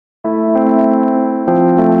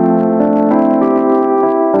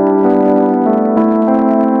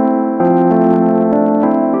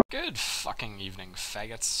Good fucking evening,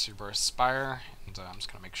 faggots. Super Aspiire, and I'm just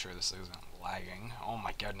gonna make sure this isn't lagging. Oh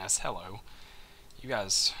my goodness, hello. You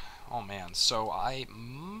guys, oh man, so I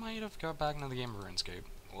might have got back into the game of Runescape.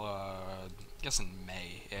 Guess in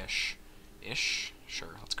May-ish.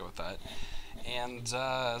 Sure, let's go with that. And,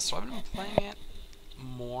 so I've been playing it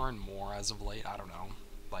more and more as of late, I don't know.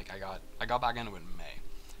 Like, I got back into it in May.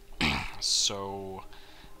 So,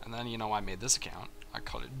 and then, you know, I made this account. I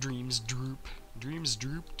called it Dreams Droop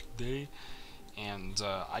today. And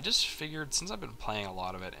I just figured, since I've been playing a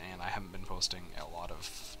lot of it and I haven't been posting a lot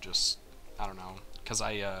of just, I don't know, because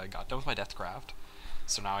I got done with my Deathcraft,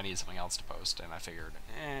 so now I need something else to post, and I figured,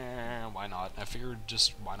 why not? I figured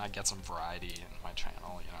just, why not get some variety in my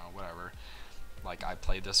channel, you know, whatever. Like, I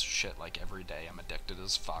play this shit like every day, I'm addicted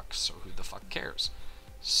as fuck, so who the fuck cares?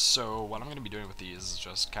 So what I'm going to be doing with these is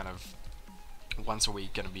just kind of once a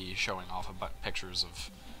week going to be showing off pictures of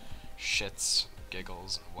shits,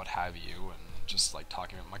 giggles, and what have you, and just like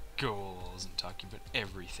talking about my goals and talking about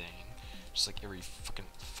everything. Just like every fucking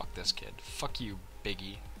fuck this kid. Fuck you,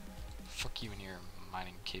 Biggie. Fuck you and your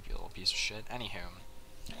mining cape, you little piece of shit. Anywho.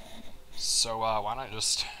 So why not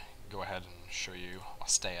just go ahead and show you my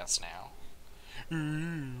stats now.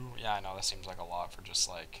 Ooh. Yeah, I know that seems like a lot for just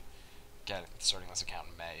like starting this account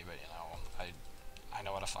in May, but you know, I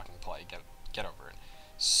know how to fucking play. Get over it.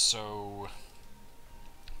 So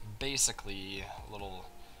basically, little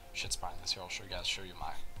shits behind this here. I'll show you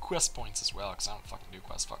my quest points as well, because I don't fucking do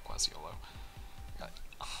quests. Fuck quests, YOLO. I got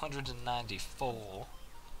 194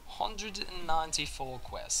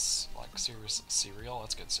 quests. Like cereal.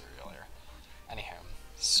 Let's get cereal here. Anyhow,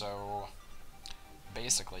 so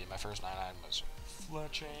basically, my first 99 was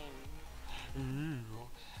fletching. Ooh.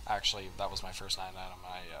 Actually, that was my first 99 on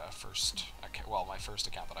my first account. Well, my first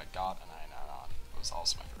account that I got a 99 on was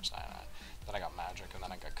also my first 99. Then I got magic, and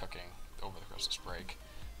then I got cooking over the Christmas break.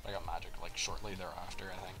 But I got magic like shortly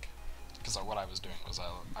thereafter, I think, because what I was doing was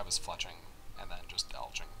I was fletching and then just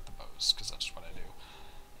delging the bows, because that's just what I do.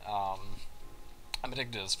 I'm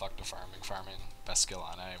addicted as fuck to farming. Farming, best skill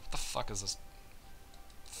on A. What the fuck is this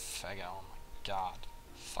faggot? Oh my god.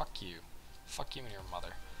 Fuck you. Fuck you and your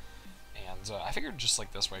mother. And I figured just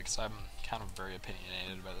like this way, because I'm kind of very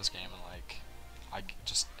opinionated about this game, and like, I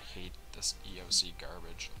just hate this EOC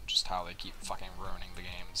garbage, and just how they keep fucking ruining the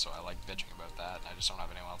game, so I like bitching about that, and I just don't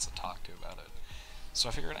have anyone else to talk to about it. So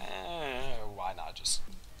I figured, why not just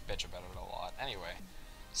bitch about it a lot? Anyway,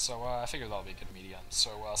 so I figured that'll be a good medium.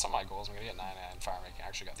 So some of my goals, I'm going to get 99 farming. I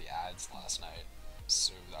actually got the ads last night,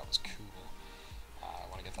 so that was cool. I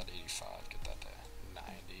want to get that to 85, get that to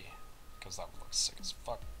 90, because that would look sick as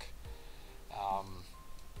fuck.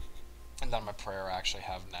 And then my prayer, I actually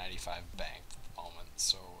have 95 banked at the moment,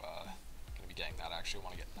 so going to be getting that. I actually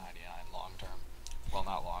want to get 99 long term. Well,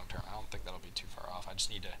 not long term, I don't think that'll be too far off. I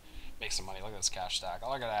just need to make some money. Look at this cash stack.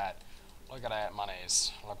 Oh, look at that. Look at that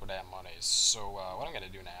monies. Look at that monies. So what I'm going to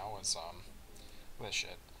do now is, look at this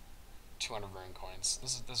shit. 200 rune coins.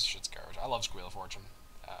 This shit's garbage. I love Squeal of Fortune.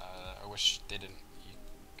 I wish you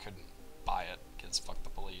couldn't buy it, because fuck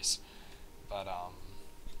the police. But,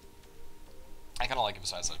 I kind of like it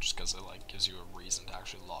besides that, just because it like gives you a reason to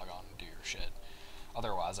actually log on and do your shit.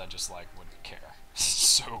 Otherwise, I just like wouldn't care.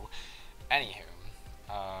 So, anywho,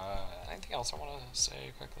 anything else I want to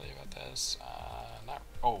say quickly about this?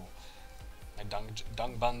 Oh, my dung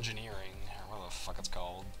bungeneering, or what the fuck it's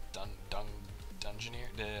called, dungeoneer.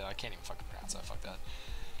 I can't even fucking pronounce that. Fuck that.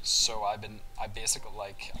 So I basically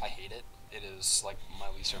like, I hate it. It is like my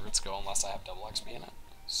least favorite skill unless I have double XP in it.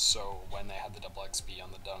 So when they had the double XP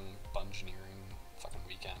on the dung bungeneering fucking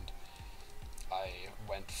weekend, I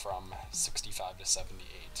went from 65 to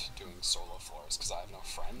 78 doing solo floors, because I have no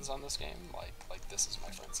friends on this game. Like this is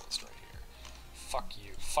my friends list right here. Fuck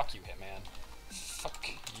you, Hitman. Fuck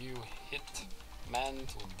you, Hitman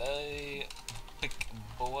today. Big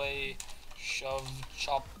boy, shove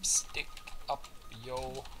chopstick up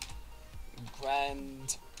yo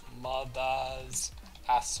grandmother's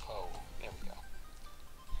asshole. There we go.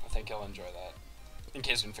 I think he'll enjoy that. In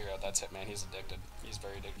case you didn't figure out, that's Hitman. He's addicted. He's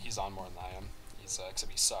very addicted. He's on more than I am. He's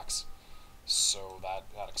except he sucks. So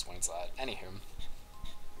that explains that. Anywho,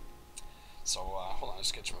 so hold on,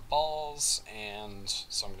 just get you my balls, and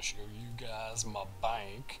so I'm gonna show you guys my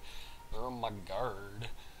bank or my guard.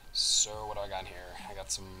 So what do I got in here? I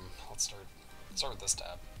got some. Let's start with this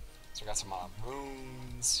tab. So I got some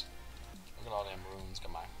runes. Look at all them runes.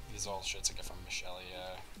 Got these all shits I get from Michelle.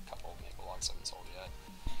 A couple maple logs I haven't sold yet.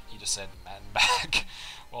 He just said men back.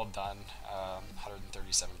 Well done.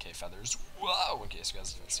 137k feathers. Whoa! In case you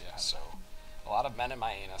guys didn't see it. So, a lot of men in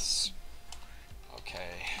my anus.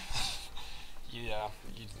 Okay. Yeah,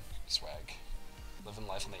 you swag. living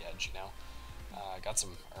life on the edge, you know. Got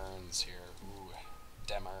some urns here. Ooh,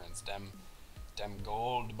 dem urns, dem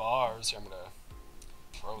gold bars. Here, I'm gonna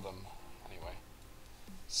throw them anyway.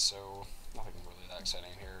 So nothing really that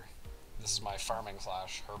exciting here. This is my farming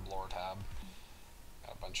slash herb lore tab.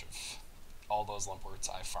 Got a bunch of all those limpworts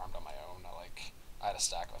I farmed on my own. I had a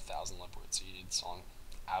stack of 1,000 limpwort seeds on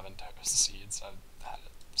Aventos seeds. I had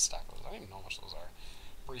a stack of those. I don't even know how much those are.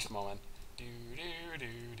 Brief moment.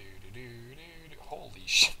 Holy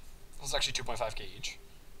shit. This is actually 2.5k each.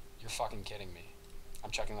 You're fucking kidding me.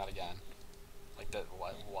 I'm checking that again. Like that.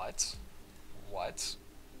 What?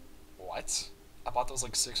 I bought those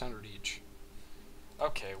like 600 each.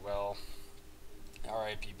 Okay, well,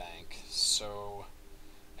 RIP bank. So,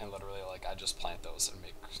 and literally, like, I just plant those and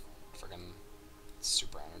make friggin'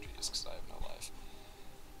 super energies because I have no life.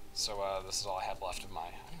 So, this is all I have left of my.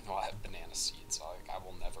 I don't know. I have banana seeds. So, like, I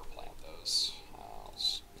will never plant those. I'll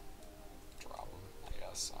just drop them. I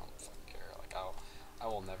guess I don't fucking care. Like, I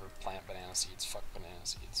will never plant banana seeds. Fuck banana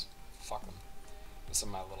seeds. Fuck them. This is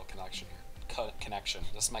my little connection here. Connection.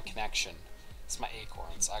 This is my connection. This is my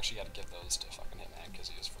acorns. I actually got to give those to fucking Hitman because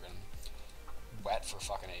he was friggin' wet for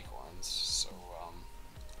fucking acorns. So,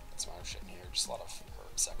 that's my other shit in here. Just a lot of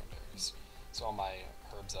herb secondaries. So all my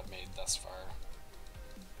herbs I've made thus far.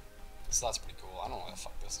 So that's pretty cool. I don't know what the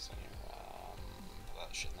fuck this is in here. Put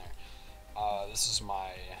that shit in there. This is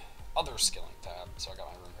my other skilling tab. So I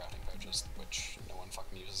got my rune crafting pouches, which no one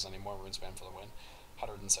fucking uses anymore. Rune spam for the win.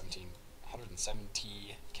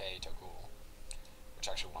 170k to cool. Which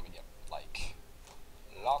I actually want to get like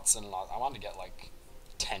lots and lots. I wanted to get like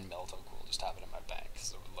 10 mil to cool, just have it in my bank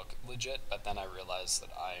because it would look legit. But then I realized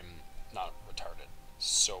that I'm not retarded,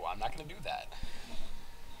 so I'm not gonna do that.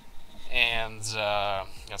 And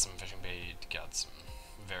got some fishing bait, got some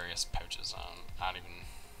various pouches on.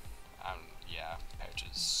 Yeah,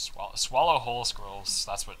 pouches. Swallow whole squirrels.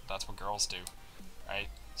 That's what girls do, right?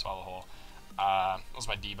 Swallow whole. Those are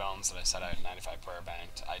my D-bones that I set out at 95 prayer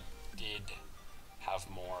banked. I did have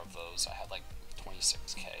more of those. I had like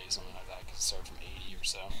 26k, something like that, because it started from 80 or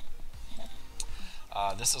so.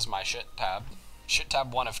 This is my shit tab. Shit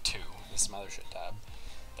tab 1 of 2. This is my other shit tab.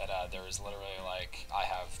 That there is literally like, I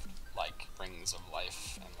have like rings of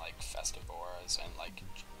life and like festivoras and like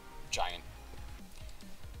giant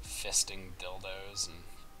fisting dildos and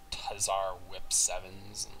Tazar whip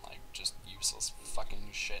 7s and like just useless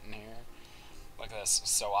fucking shit in here. Like this.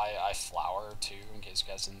 So I flower too, in case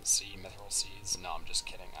you guys didn't see mithril seeds. No, I'm just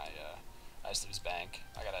kidding. I just lose bank.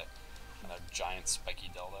 I got another giant spiky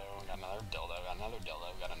dildo. Got another dildo. Got another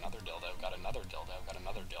dildo. Got another dildo. Got another dildo. Got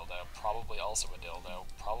another dildo. Probably also a dildo.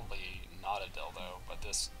 Probably not a dildo. But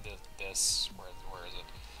this where is it?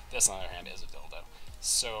 This on the other hand is a dildo.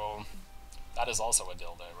 So that is also a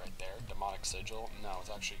dildo right there. Demonic sigil. No, it's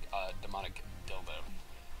actually a demonic dildo.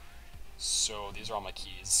 So these are all my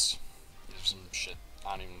keys. These are some shit.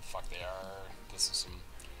 I don't even fuck they are. This is some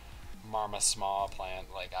Marma Sma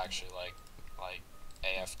plant. Like actually like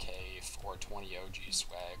AFK 420 OG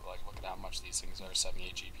swag. Like look at how much these things are.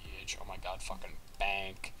 78 GPH. Oh my god, fucking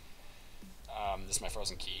bank. This is my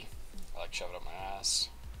frozen key. I like shove it up my ass.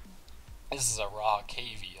 This is a raw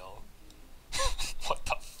cave eel. What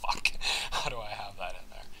the fuck? How do I have that in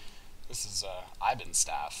there? This is Iben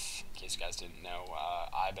staff. In case you guys didn't know,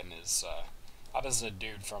 Iben is a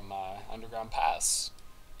dude from Underground Pass.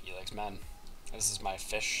 He likes men. This is my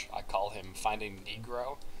fish. I call him Finding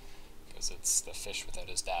Negro because it's the fish without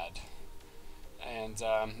his dad. And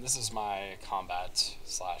this is my combat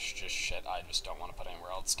slash just shit I just don't want to put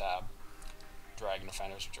anywhere else tab. Dragon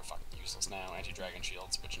Defenders, which are fucking useless now. Anti-Dragon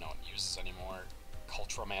Shields, which no one uses anymore.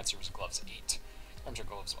 Culturomancer's Gloves 8. Armchair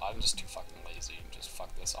Gloves, I'm just too fucking lazy. Just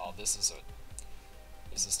fuck this all. This is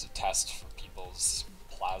to test for people's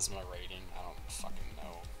plasma rating. I don't fucking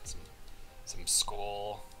know. Some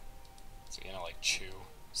skull. So, you know, like chew.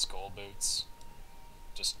 Skull boots.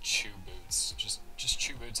 Just chew boots. Just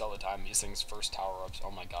chew boots all the time. These things first tower ups.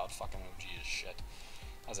 Oh my god, fucking OG as shit.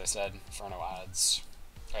 As I said, Inferno ads.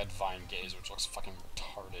 I had Divine Gaze, which looks fucking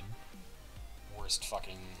retarded. Worst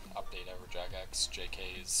fucking update ever. Jagex,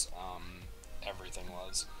 JK's, everything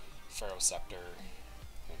was. Pharaoh Scepter.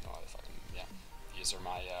 I don't know how the fucking, yeah. These are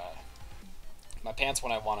my, my pants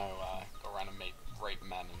when I want to go around and rape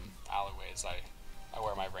men in alleyways. I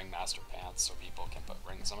wear my Ringmaster pants so people can put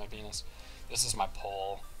rings on my penis. This is my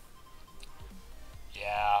pole.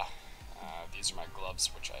 Yeah. These are my gloves,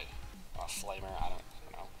 which flamer, I don't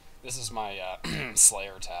know. This is my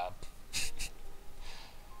Slayer tab.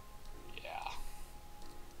 Yeah.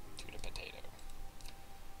 Tuna potato.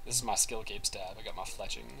 This is my skill capes tab. I got my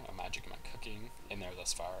fletching, my magic, and my cooking in there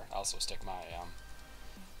thus far. I also stick my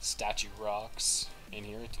statue rocks in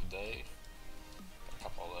here today. Got a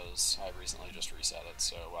couple of those. I recently just reset it.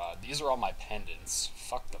 So these are all my pendants.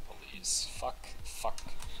 Fuck the police. Fuck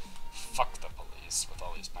the police with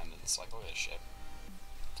all these pendants. Like, look at this shit.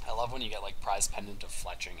 I love when you get like prize pendant of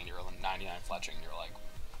fletching and you're 99 fletching and you're like,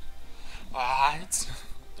 what?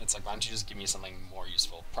 It's like, why don't you just give me something more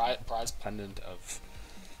useful? Prize pendant of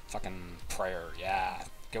fucking prayer. Yeah.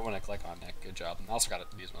 Good one to click on, Nick. Good job. I also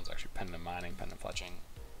got these ones actually. Pendant of mining, pendant of fletching,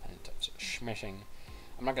 pendant of schmishing.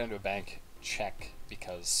 I'm not gonna do a bank check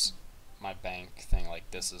because my bank thing, like,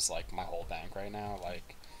 this is like my whole bank right now.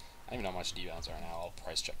 Like, I don't even know how much D-bounds are now. I'll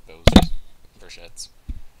price check those for shits.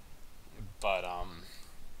 But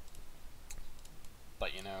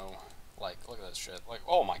you know, like, look at this shit. Like,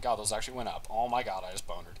 oh my god, those actually went up. Oh my god, I just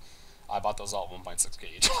bonered. I bought those all at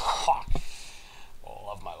 1.6k each. Well,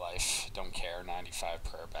 love my life. Don't care. 95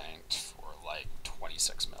 prayer banked for like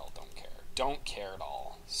 26 mil. Don't care. Don't care at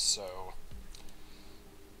all. So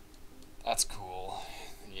that's cool.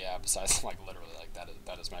 Yeah. Besides, like, literally, like,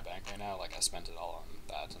 that is my bank right now. Like, I spent it all on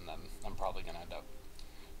that, and then I'm probably gonna end up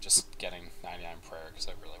just getting 99 prayer because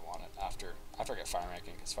I really want it after I get fire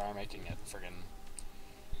making. Because fire making at friggin'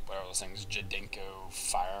 whatever those things, Jadinko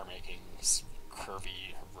fire making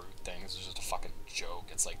curvy root things is just a fucking joke.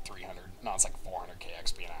 It's like 300, no, it's like 400k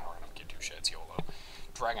XP an hour, and I don't give two shits. YOLO.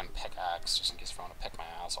 Dragon pickaxe, just in case if I want to pick my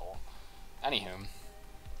asshole. Anywho,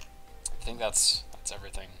 I think that's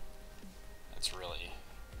everything. That's really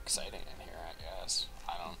exciting in here, I guess.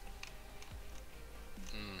 I don't.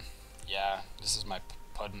 Yeah, this is my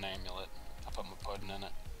puddin amulet. I put my puddin in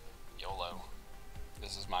it. YOLO.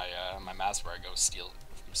 This is my my mask where I go steal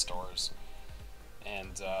from stores.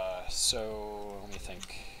 And so let me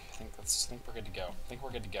think. I think we're good to go. I think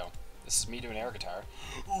we're good to go. This is me doing air guitar.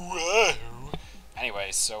 Whoa. Anyway,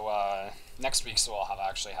 so next week, so I'll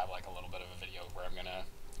actually have like a little bit of a video where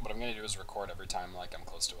what I'm gonna do is record every time like I'm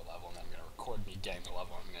close to a level, and then I'm gonna record me getting the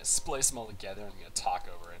level. I'm gonna splice them all together, and I'm gonna talk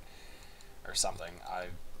over it or something. I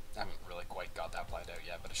haven't really quite got that planned out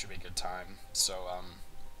yet, but it should be a good time. So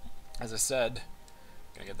as I said,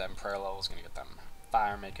 gonna get them prayer levels, gonna get them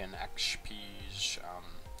fire making XPs.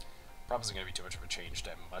 Probably isn't gonna be too much of a change to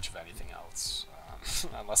much of anything else,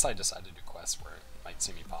 unless I decide to do quests where it might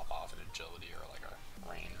see me pop off an agility or like a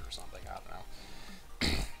range or something. I don't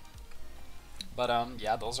know. But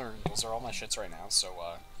yeah, those are all my shits right now. So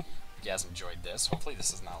if you guys enjoyed this, hopefully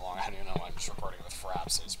this isn't that long. I don't even know. I'm just recording with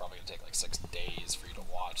fraps, so it's probably gonna take like 6 days for you to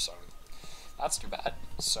watch. So that's too bad.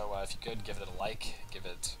 So if you could give it a like, give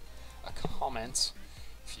it a comment.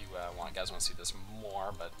 If you guys want to see this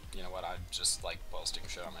more, but you know what, I just like posting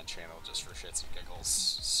shit on my channel just for shits and giggles,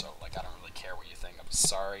 so like I don't really care what you think. I'm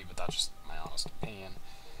sorry, but that's just my honest opinion.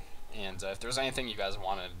 And if there's anything you guys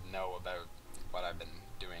want to know about what I've been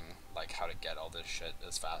doing, like how to get all this shit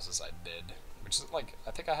as fast as I did, which is like,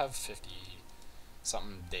 I think I have 50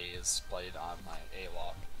 something days played on my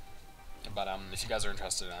A-log. But if you guys are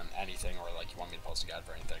interested in anything, or like you want me to post a guide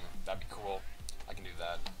for anything, that'd be cool. I can do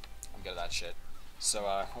that. I'm good at that shit. So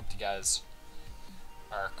I hope you guys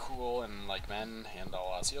are cool and like men, and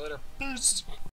I'll see you later. Peace!